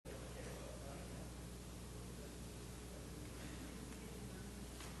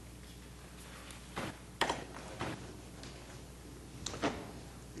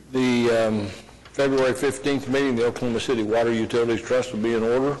The February 15th meeting, the Oklahoma City Water Utilities Trust will be in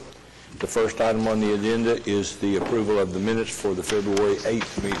order. The first item on the agenda is the approval of the minutes for the February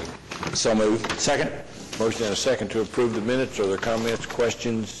 8th meeting. So moved. Second. Motion and a second to approve the minutes. Are there comments,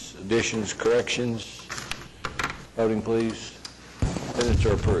 questions, additions, corrections? Voting, please. Minutes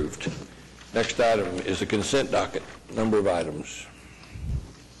are approved. Next item is the consent docket. Number of items.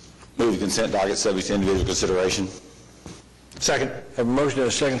 Move the consent docket subject to individual consideration. Second. Have a motion and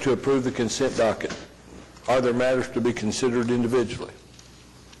a second to approve the consent docket. Are there matters to be considered individually?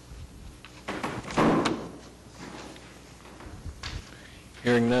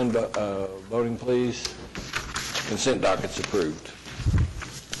 Hearing none, voting please. Consent docket's approved.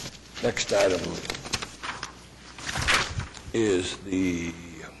 Next item is the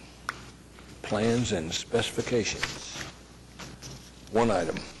plans and specifications. One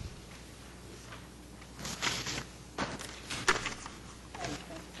item.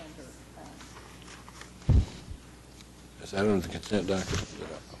 Is that under the consent docket?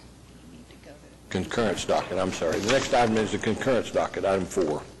 Concurrence docket, I'm sorry. The next item is the concurrence docket, item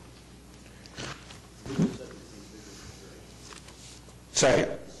 4.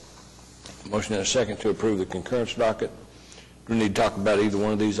 Second. Motion and a second to approve the concurrence docket. Do we need to talk about either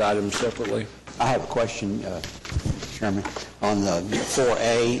one of these items separately? I have a question, Chairman. On the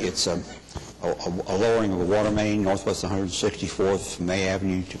 4A, it's a lowering of a water main northwest 164th from May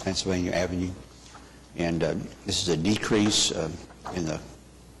Avenue to Pennsylvania Avenue. And this is a decrease in the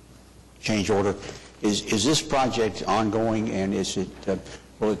change order. Is this project ongoing, and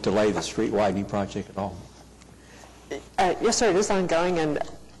will it delay the street widening project at all? Yes, sir, it is ongoing, and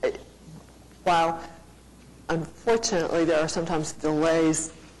while unfortunately there are sometimes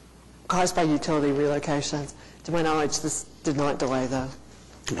delays caused by utility relocations, to my knowledge this did not delay the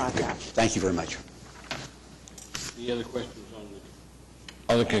project. Thank you very much. Any other questions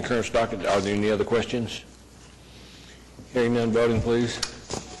on the concurrence docket? Are there any other questions? Hearing none, voting please.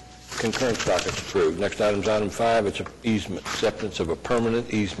 Concurrence docket's approved. Next item is item 5. It's an easement, acceptance of a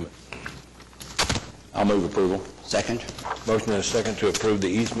permanent easement. I'll move approval. Second. Motion and a second to approve the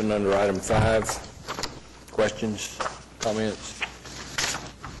easement under item 5. Questions, comments?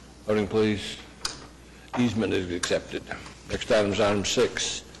 Voting please. Easement is accepted. Next item is item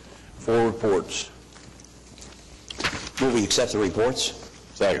 6. 4 reports. Will we accept the reports?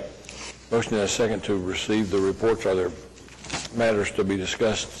 Second. Motion and a second to receive the reports. Are there matters to be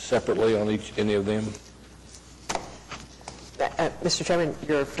discussed separately on any of them? Mr. Chairman,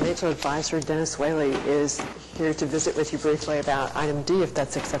 your financial advisor, Dennis Whaley, is here to visit with you briefly about item D, if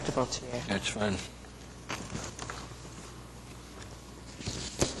that's acceptable to you. That's fine.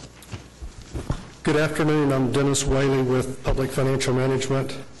 Good afternoon. I'm Dennis Whaley with Public Financial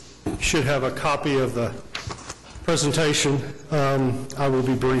Management. You should have a copy of the presentation. I will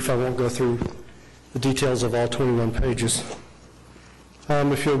be brief. I won't go through the details of all 21 pages.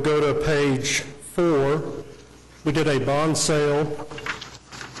 If you'll go to page 4, we did a bond sale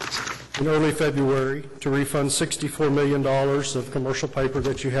in early February to refund $64 million of commercial paper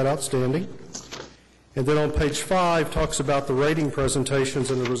that you had outstanding. And then on page 5 talks about the rating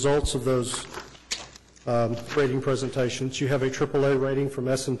presentations and the results of those rating presentations. You have a AAA rating from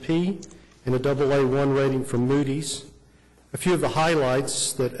S&P and a AA1 rating from Moody's. A few of the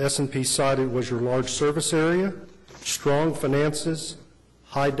highlights that S&P cited was your large service area, strong finances,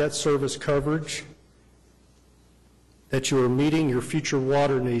 high debt service coverage, that you are meeting your future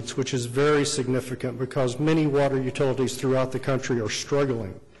water needs, which is very significant because many water utilities throughout the country are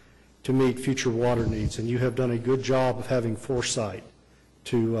struggling to meet future water needs, and you have done a good job of having foresight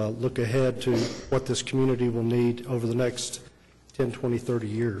to look ahead to what this community will need over the next 10, 20, 30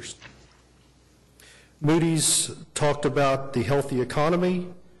 years. Moody's talked about the healthy economy,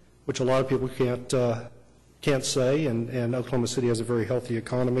 which a lot of people can't say, and Oklahoma City has a very healthy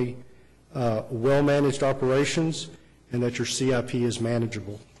economy, well-managed operations, and that your CIP is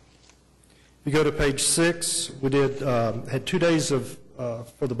manageable. If you go to page 6, we had 2 days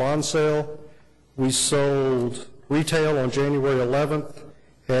for the bond sale. We sold retail on January 11th,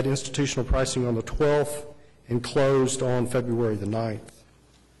 had institutional pricing on the 12th, and closed on February the 9th.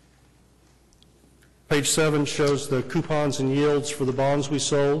 Page 7 shows the coupons and yields for the bonds we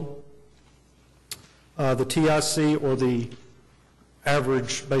sold. The TIC, or the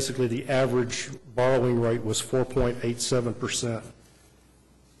average, basically the average borrowing rate, was 4.87%,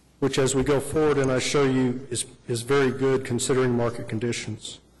 which as we go forward and I show you is very good considering market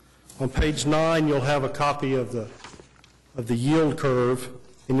conditions. On page 9 you'll have a copy of the yield curve,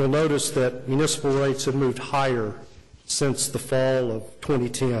 and you'll notice that municipal rates have moved higher since the fall of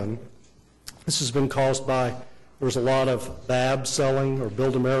 2010. This has been caused by There was a lot of BAB selling or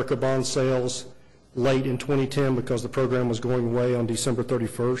Build America bond sales late in 2010 because the program was going away on December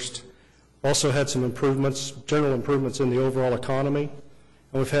 31st. Also had some improvements, general improvements in the overall economy.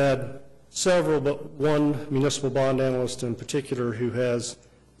 And we've had several, but one municipal bond analyst in particular who has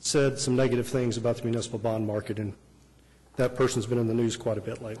said some negative things about the municipal bond market, and that person's been in the news quite a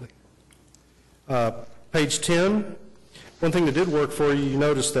bit lately. Page 10, one thing that did work for you, you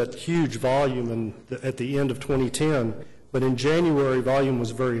noticed that huge volume at the end of 2010, but in January, volume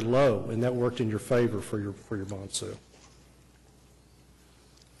was very low, and that worked in your favor for your bond sale.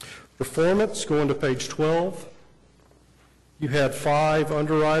 Performance, going to page 12. You had 5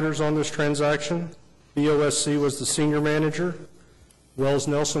 underwriters on this transaction. BOSC was the senior manager. Wells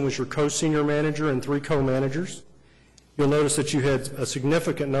Nelson was your co-senior manager and 3 co-managers. You'll notice that you had a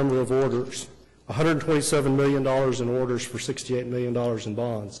significant number of orders, $127 million in orders for $68 million in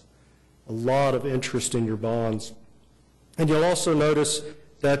bonds. A lot of interest in your bonds. And you'll also notice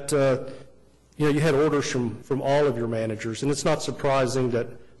that you had orders from all of your managers, and it's not surprising that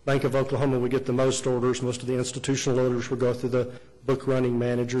Bank of Oklahoma would get the most orders. Most of the institutional orders would go through the book-running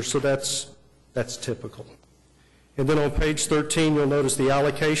manager, so that's typical. And then on page 13, you'll notice the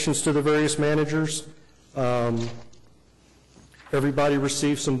allocations to the various managers. Everybody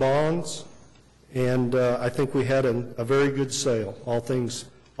received some bonds, and I think we had a very good sale, all things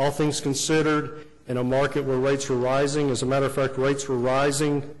considered, in a market where rates were rising. As a matter of fact, rates were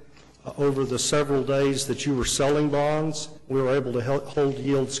rising over the several days that you were selling bonds. We were able to hold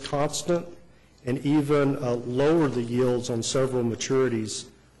yields constant and even lower the yields on several maturities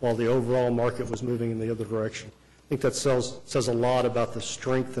while the overall market was moving in the other direction. I think that says a lot about the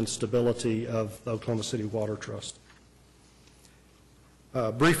strength and stability of the Oklahoma City Water Trust.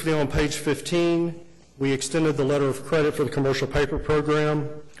 Briefly on page 15, we extended the letter of credit for the commercial paper program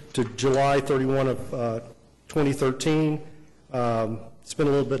to July 31 of 2013. It's been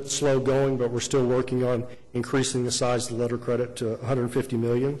a little bit slow going, but we're still working on increasing the size of the letter of credit to $150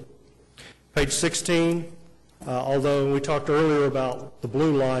 million. Page 16, although we talked earlier about the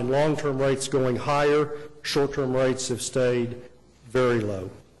blue line, long-term rates going higher, short-term rates have stayed very low.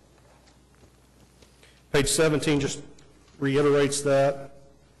 Page 17 just reiterates that.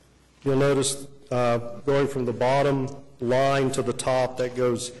 You'll notice going from the bottom line to the top, that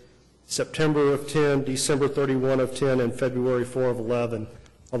goes September of 10, December 31 of 10, and February 4 of 11.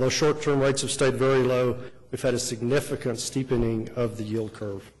 Although short-term rates have stayed very low, we've had a significant steepening of the yield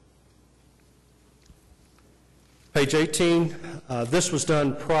curve. Page 18, this was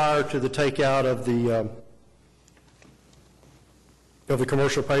done prior to the takeout of the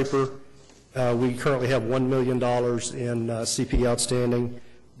commercial paper. We currently have $1 million in CP outstanding,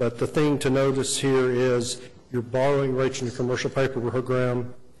 but the thing to notice here is your borrowing rates in your commercial paper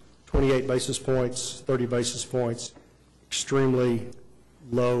program, 28 basis points, 30 basis points, extremely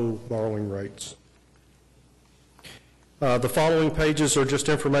low borrowing rates. The following pages are just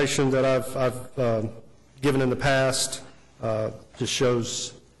information that I've given in the past. Just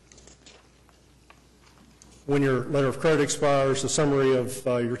shows when your letter of credit expires, a summary of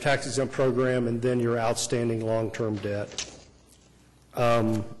your tax-exempt program, and then your outstanding long-term debt.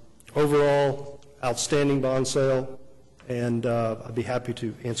 Overall, outstanding bond sale, and I'd be happy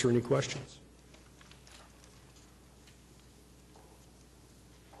to answer any questions.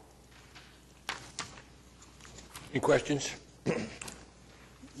 Any questions?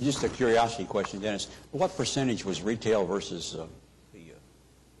 Just a curiosity question, Dennis. What percentage was retail versus the...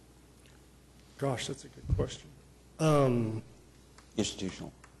 Gosh, that's a good question.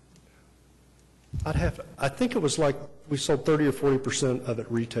 institutional? I think it was like we sold 30 or 40% of it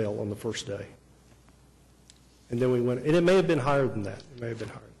retail on the first day. And then we went, and it may have been higher than that. It may have been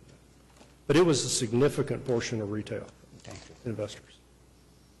higher than that. But it was a significant portion of retail investors.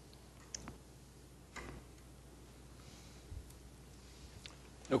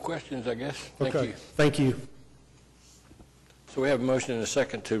 No questions, I guess. Thank you. Thank you. So we have a motion and a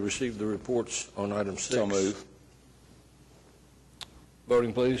second to receive the reports on item 6. So move.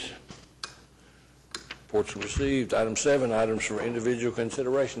 Voting, please. Reports are received. Item 7, items for individual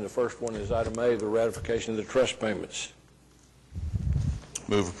consideration. The first one is item A, the ratification of the trust payments.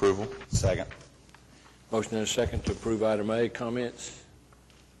 Move approval. Second. Motion and a second to approve item A. Comments?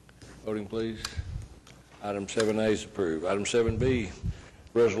 Voting, please. Item 7A is approved. Item 7B,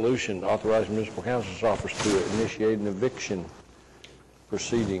 resolution authorizing municipal council's office to initiate an eviction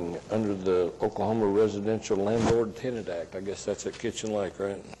proceeding under the Oklahoma Residential Landlord Tenant Act. I guess that's at Kitchen Lake,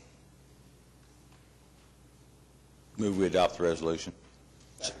 right? Move we adopt the resolution.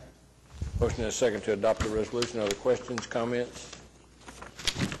 Motion and a second to adopt the resolution. Other questions, comments?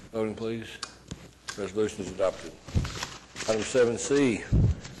 Voting, please. Resolution is adopted. Item 7C,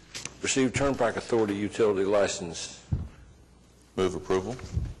 receive Turnpike Authority utility license. Move approval.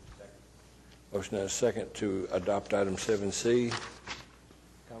 Motion and a second to adopt item 7C.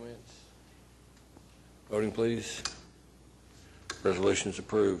 Comments? Voting, please. Resolution is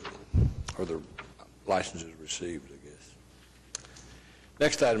approved, or the license is received, I guess.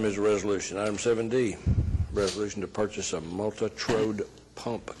 Next item is a resolution. Item 7D, resolution to purchase a Multitrode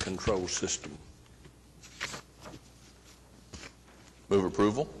pump control system. Move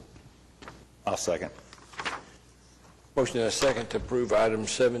approval. I'll second. Motion and a second to approve item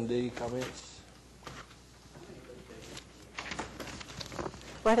 7D. Comments?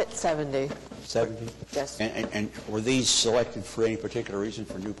 Right at 70. 70? Yes. And were these selected for any particular reason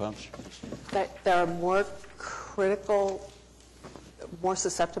for new pumps? They are more critical, more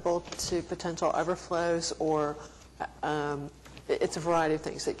susceptible to potential overflows, or it's a variety of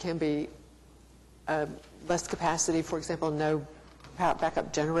things. It can be less capacity, for example, no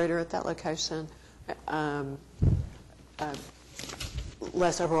backup generator at that location,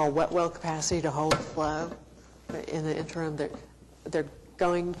 less overall wet well capacity to hold flow. In the interim, they're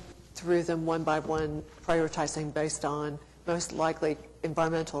going through them one by one, prioritizing based on most likely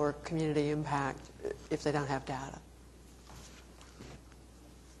environmental or community impact if they don't have data.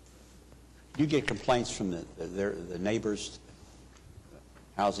 Do you get complaints from the neighbors,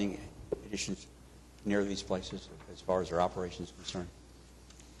 housing additions near these places as far as their operations are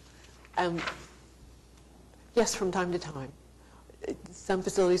concerned? Yes, from time to time. Some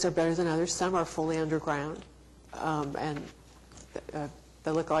facilities are better than others. Some are fully underground, and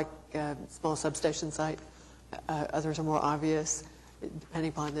they look like a small substation site. Others are more obvious, depending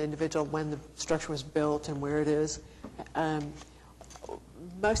upon the individual, when the structure was built and where it is.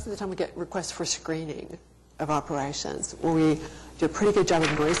 Most of the time we get requests for screening of operations. We do a pretty good job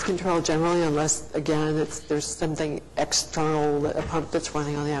of noise control generally, unless, again, there's something external, a pump that's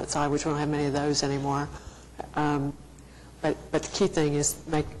running on the outside, which we don't have many of those anymore. But the key thing is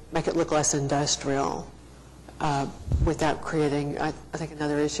make it look less industrial without creating, I think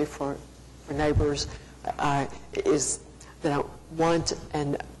another issue for neighbors is they don't want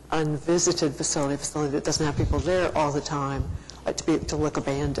an unvisited facility that doesn't have people there all the time, to look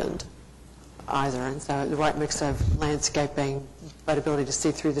abandoned either. And so the right mix of landscaping, but ability to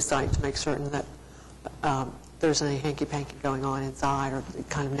see through the site to make certain that there isn't any hanky-panky going on inside, or the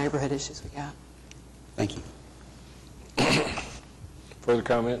kind of neighborhood issues we got. Thank you. Further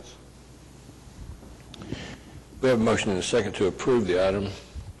comments? We have a motion and a second to approve the item.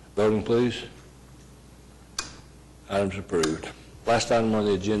 Voting, please. Item's approved. Last item on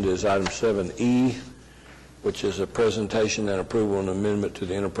the agenda is item 7E, which is a presentation and approval and amendment to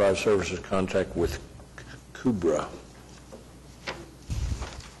the enterprise services contract with Kubra.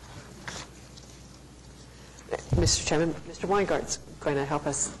 Mr. Chairman, Mr. Weingart's going to help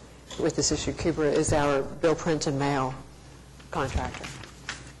us with this issue. Kubra is our bill, print, and mail contractor.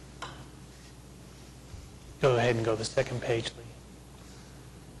 Go ahead and go to the second page,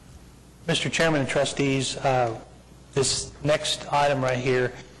 Lee. Mr. Chairman and trustees, this next item right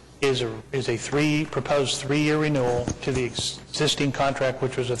here is a proposed three-year renewal to the existing contract,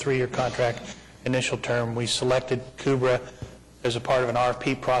 which was a three-year contract initial term. We selected Kubra as a part of an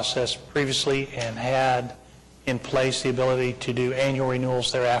RFP process previously and had in place the ability to do annual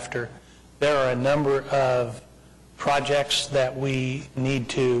renewals thereafter. There are a number of projects that we need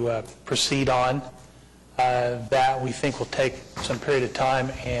to proceed on that we think will take some period of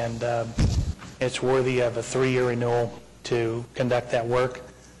time, and it's worthy of a three-year renewal to conduct that work.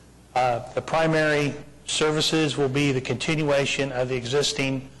 The primary services will be the continuation of the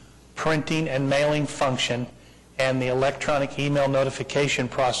existing printing and mailing function and the electronic email notification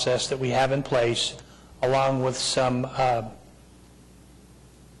process that we have in place, along with some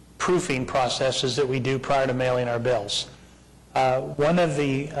proofing processes that we do prior to mailing our bills. One of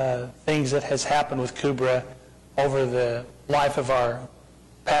the things that has happened with Kubra over the life of our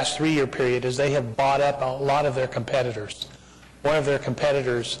past three-year period is they have bought up a lot of their competitors. One of their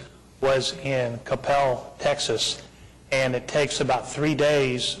competitors was in Coppell, Texas, and it takes about 3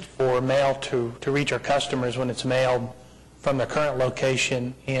 days for mail to reach our customers when it's mailed from their current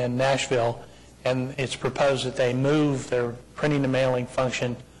location in Nashville, and it's proposed that they move their printing and mailing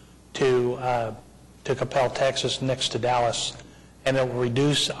function to Coppell, Texas, next to Dallas, and it will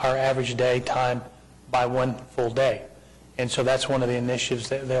reduce our average day time by 1 full day. And so that's one of the initiatives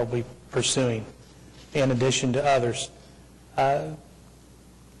that they'll be pursuing, in addition to others. Go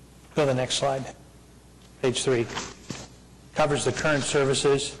to the next slide. Page 3. Covers the current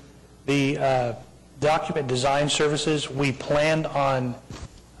services. The document design services, we planned on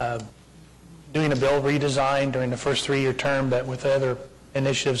doing a bill redesign during the first 3-year term, but with other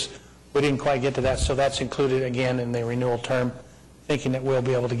initiatives, we didn't quite get to that, so that's included again in the renewal term, thinking that we'll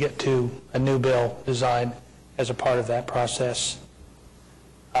be able to get to a new bill design as a part of that process.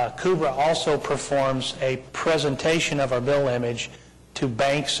 KUBRA also performs a presentation of our bill image to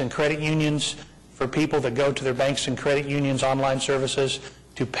banks and credit unions for people that go to their banks and credit unions' online services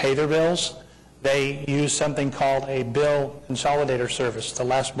to pay their bills. They use something called a bill consolidator service. The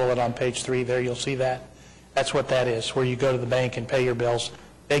last bullet on page 3 there, you'll see that. That's what that is, where you go to the bank and pay your bills.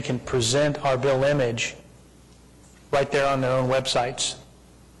 They can present our bill image right there on their own websites.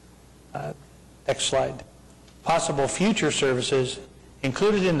 Next slide. Possible future services.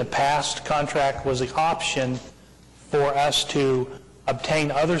 Included in the past contract was the option for us to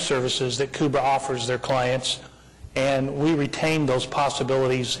obtain other services that KUBRA offers their clients, and we retained those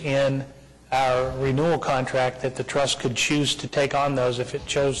possibilities in our renewal contract that the trust could choose to take on those if it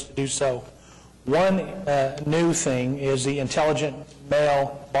chose to do so. One new thing is the intelligent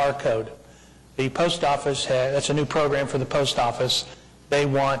mail barcode. The post office, that's a new program for the post office. They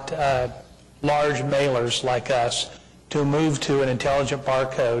want large mailers like us to move to an intelligent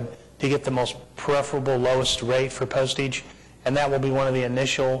barcode to get the most preferable lowest rate for postage, and that will be one of the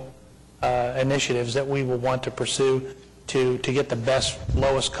initial initiatives that we will want to pursue to get the best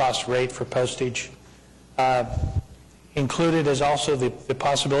lowest cost rate for postage. Included is also the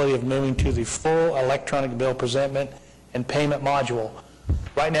possibility of moving to the full electronic bill presentment and payment module.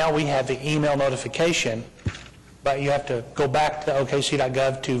 Right now we have the email notification, but you have to go back to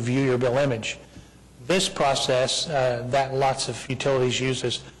okc.gov to view your bill image. This process that lots of utilities use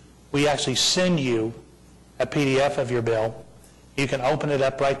is we actually send you a PDF of your bill. You can open it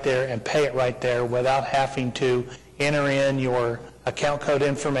up right there and pay it right there without having to enter in your account code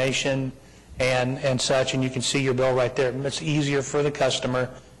information and such, and you can see your bill right there. It's easier for the customer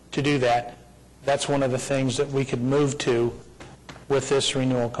to do that. That's one of the things that we could move to with this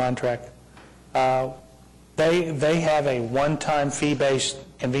renewal contract. They have a one-time fee-based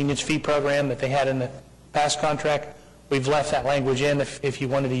convenience fee program that they had in the past contract. We've left that language in if you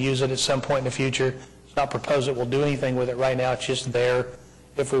wanted to use it at some point in the future. It's not proposed that we'll do anything with it right now. It's just there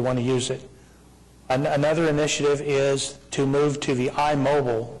if we want to use it. Another initiative is to move to the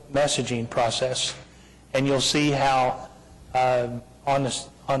iMobile messaging process, and you'll see how on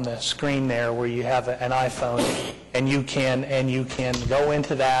the screen there where you have an iPhone, and you can go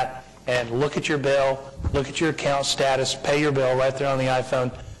into that and look at your bill, look at your account status, pay your bill right there on the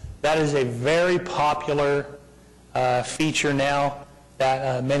iPhone. That is a very popular feature now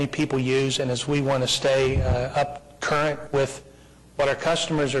that many people use, and as we want to stay up current with what our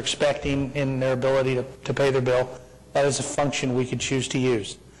customers are expecting in their ability to pay their bill, that is a function we could choose to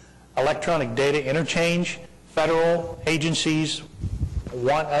use. Electronic data interchange. Federal agencies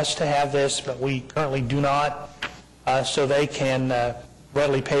want us to have this, but we currently do not, so they can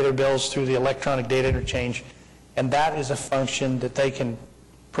readily pay their bills through the electronic data interchange, and that is a function that they can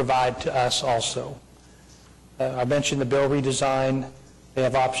provide to us also. I mentioned the bill redesign. They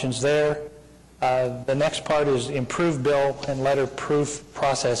have options there. The next part is improved bill and letter proof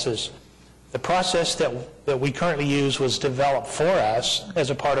processes. The process that we currently use was developed for us as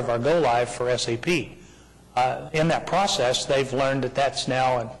a part of our Go Live for SAP. In that process, they've learned that that's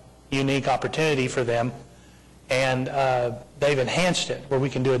now a unique opportunity for them, and they've enhanced it where we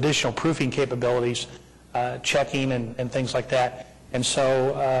can do additional proofing capabilities, checking and things like that. And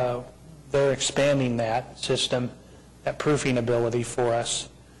so they're expanding that system, that proofing ability for us.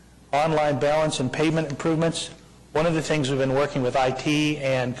 Online balance and payment improvements. One of the things we've been working with IT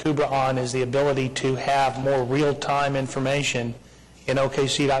and KUBRA on is the ability to have more real-time information in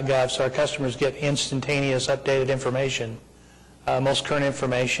okc.gov so our customers get instantaneous updated information, most current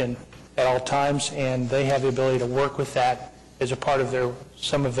information at all times, and they have the ability to work with that as a part of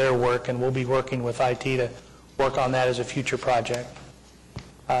some of their work, and we'll be working with IT to work on that as a future project.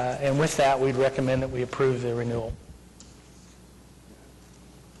 And with that, we'd recommend that we approve the renewal.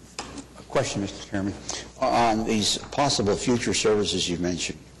 Question, Mr. Chairman. On these possible future services you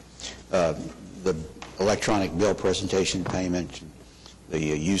mentioned, the electronic bill presentation payment, the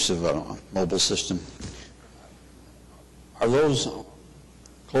use of a mobile system, are those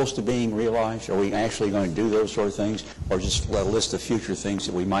close to being realized? Are we actually going to do those sort of things, or just a list of future things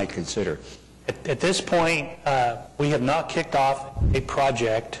that we might consider? At this point, we have not kicked off a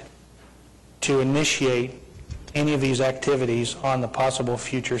project to initiate any of these activities on the possible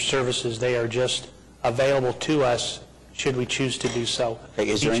future services. They are just available to us should we choose to do so. Okay,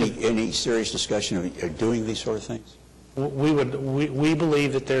 is there any serious discussion of doing these sort of things? We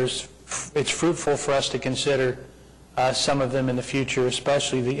believe that it's fruitful for us to consider some of them in the future,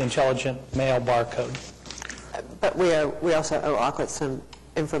 especially the intelligent mail barcode. But we also owe Auckland some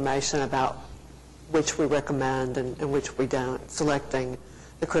information about which we recommend and which we don't, selecting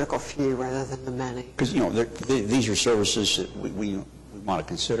the critical few rather than the many. Because, these are services that we want to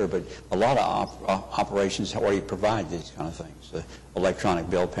consider, but a lot of operations already provide these kind of things. Electronic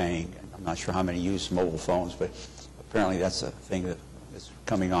bill paying, I'm not sure how many use mobile phones, but apparently that's a thing that's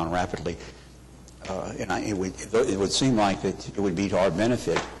coming on rapidly. It would seem like that it would be to our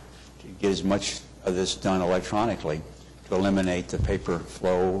benefit to get as much of this done electronically to eliminate the paper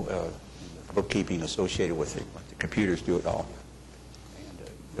flow, bookkeeping associated with it. Let the computers do it all.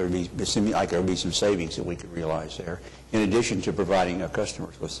 And it seems like there would be some savings that we could realize there, in addition to providing our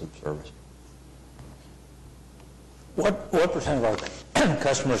customers with some service. What percent of our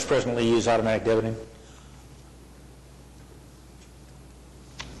customers presently use automatic debiting?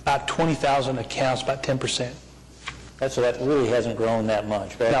 About 20,000 accounts, about 10%. So that really hasn't grown that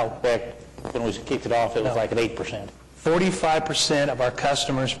much. No. Back when we kicked it off, it was like at 8%. 45% of our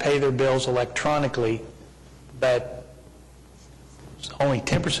customers pay their bills electronically, but only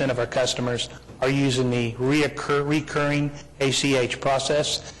 10% of our customers are using the recurring ACH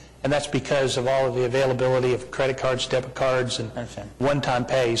process, and that's because of all of the availability of credit cards, debit cards, and one-time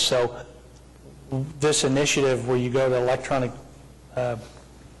pays. So this initiative where you go to electronic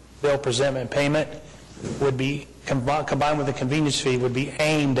bill presentment payment would be, combined with the convenience fee, would be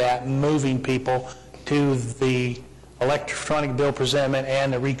aimed at moving people to the electronic bill presentment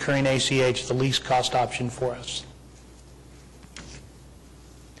and the recurring ACH, the least cost option for us.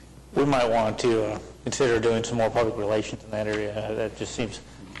 We might want to consider doing some more public relations in that area. That just seems,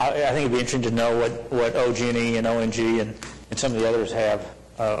 I think it'd be interesting to know what OG&E and ONG and some of the others have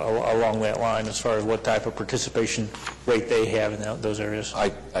along that line as far as what type of participation rate they have in those areas. I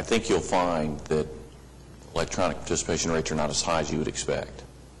think you'll find that electronic participation rates are not as high as you would expect.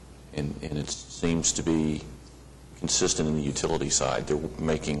 And it seems to be consistent in the utility side. They're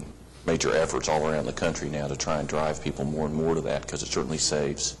making major efforts all around the country now to try and drive people more and more to that, because it certainly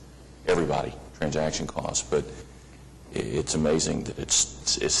saves everybody transaction costs. But it's amazing that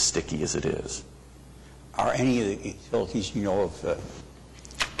it's as sticky as it is. Are any of the utilities you know of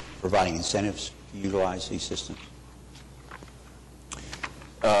providing incentives to utilize these systems?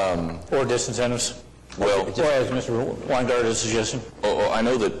 Or disincentives? Well, or as Mr. Weingart is suggesting? I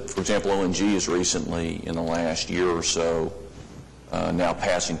know that, for example, ONG is recently, in the last year or so, now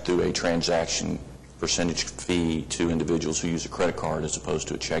passing through a transaction percentage fee to individuals who use a credit card as opposed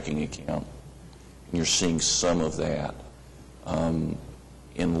to a checking account. And you're seeing some of that.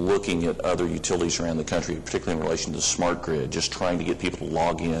 In looking at other utilities around the country, particularly in relation to smart grid, just trying to get people to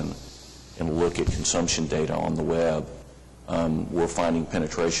log in and look at consumption data on the web, we're finding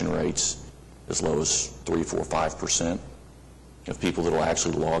penetration rates as low as 3, 4, 5% of people that will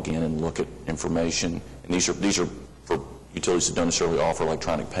actually log in and look at information. And these are for utilities that don't necessarily offer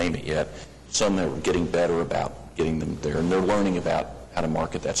electronic payment yet. Some are getting better about getting them there, and they're learning about how to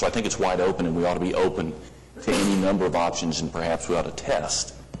market that. So I think it's wide open, and we ought to be open to any number of options, and perhaps we ought to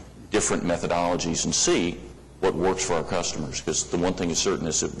test different methodologies and see what works for our customers, because the one thing is certain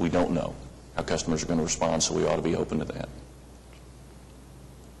is that we don't know how customers are going to respond, so we ought to be open to that.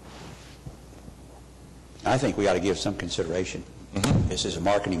 I think we ought to give some consideration. This is a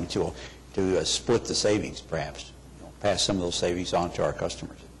marketing tool to split the savings, perhaps. Pass some of those savings on to our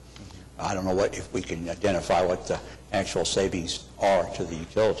customers. I don't know if we can identify what the actual savings are to the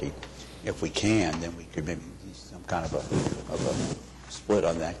utility. If we can, then we could maybe do some kind of a split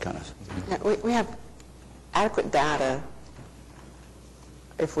on that kind of thing. Yeah, we have adequate data.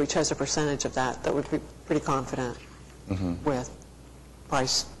 If we chose a percentage of that, that would be pretty confident with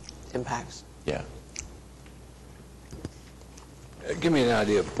price impacts. Yeah. Give me an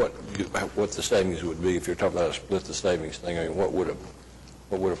idea of what the savings would be if you're talking about a split the savings thing. I mean, what would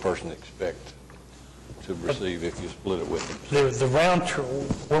a person expect to receive if you split it with them? The round trip,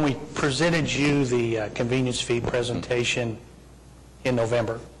 when we presented you the convenience fee presentation in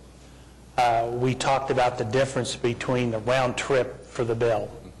November, we talked about the difference between the round trip for the bill.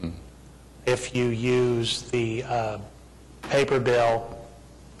 If you use the paper bill,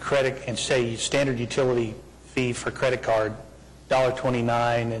 credit, and say standard utility fee for credit card,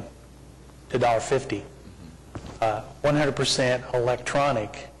 $1.29 to $1.50. 100%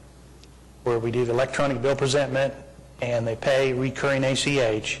 electronic, where we do the electronic bill presentment and they pay recurring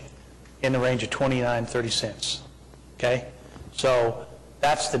ACH in the range of 29-30 cents. Okay? So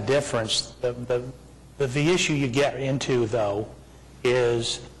that's the difference. The issue you get into, though,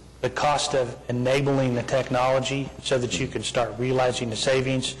 is the cost of enabling the technology so that you can start realizing the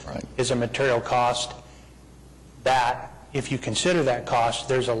savings is a material cost. that, if you consider that cost,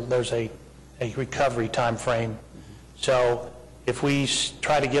 there's a recovery time frame. So if we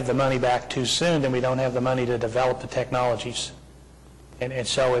try to give the money back too soon, then we don't have the money to develop the technologies. And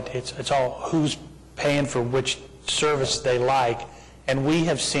so it's all who's paying for which service they like. And we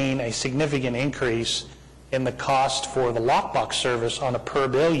have seen a significant increase in the cost for the lockbox service on a per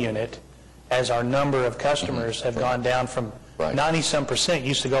bill unit as our number of customers have gone down from 90-some%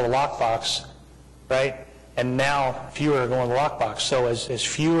 used to go to lockbox, right? And now fewer are going to lockbox. So as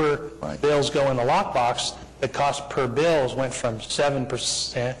fewer bills go in the lockbox, the cost per bills went from 7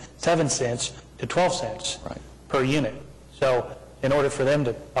 cents to 12 cents per unit. So in order for them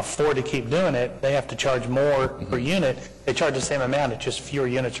to afford to keep doing it, they have to charge more per unit. They charge the same amount, it's just fewer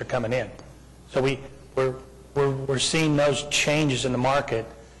units are coming in. So we're seeing those changes in the market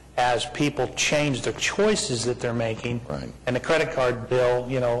as people change the choices that they're making. And the credit card bill,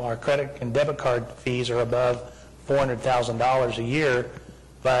 you know, our credit and debit card fees are above $400,000 a year,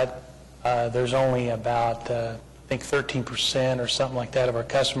 but there's only about, I think 13% or something like that of our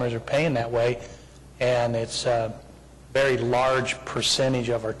customers are paying that way, and it's a very large percentage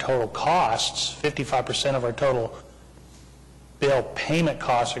of our total costs. 55% of our total bill payment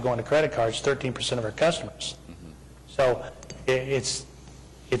costs are going to credit cards, 13% of our customers. So it's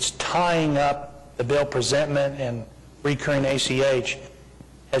tying up the bill presentment, and recurring ACH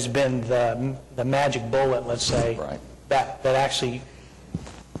has been the magic bullet, let's say, that actually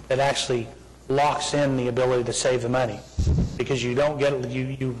locks in the ability to save the money, because you don't get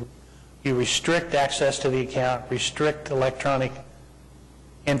you restrict access to the account, restrict electronic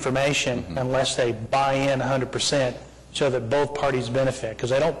information unless they buy in 100%, so that both parties benefit,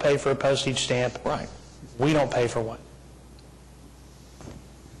 because they don't pay for a postage stamp. We don't pay for one.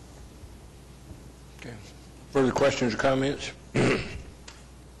 Okay. Further questions or comments? We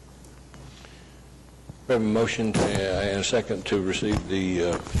have a motion and a second to receive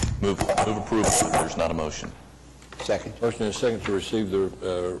the... Move approval. There's not a motion. Second. Motion and a second to receive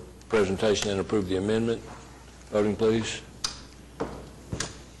the presentation and approve the amendment. Voting, please.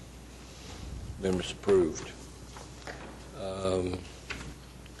 Amendment's approved.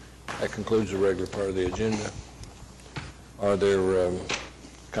 That concludes the regular part of the agenda. Are there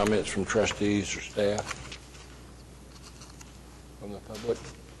comments from trustees or staff? From the public?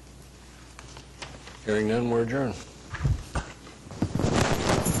 Hearing none, we're adjourned.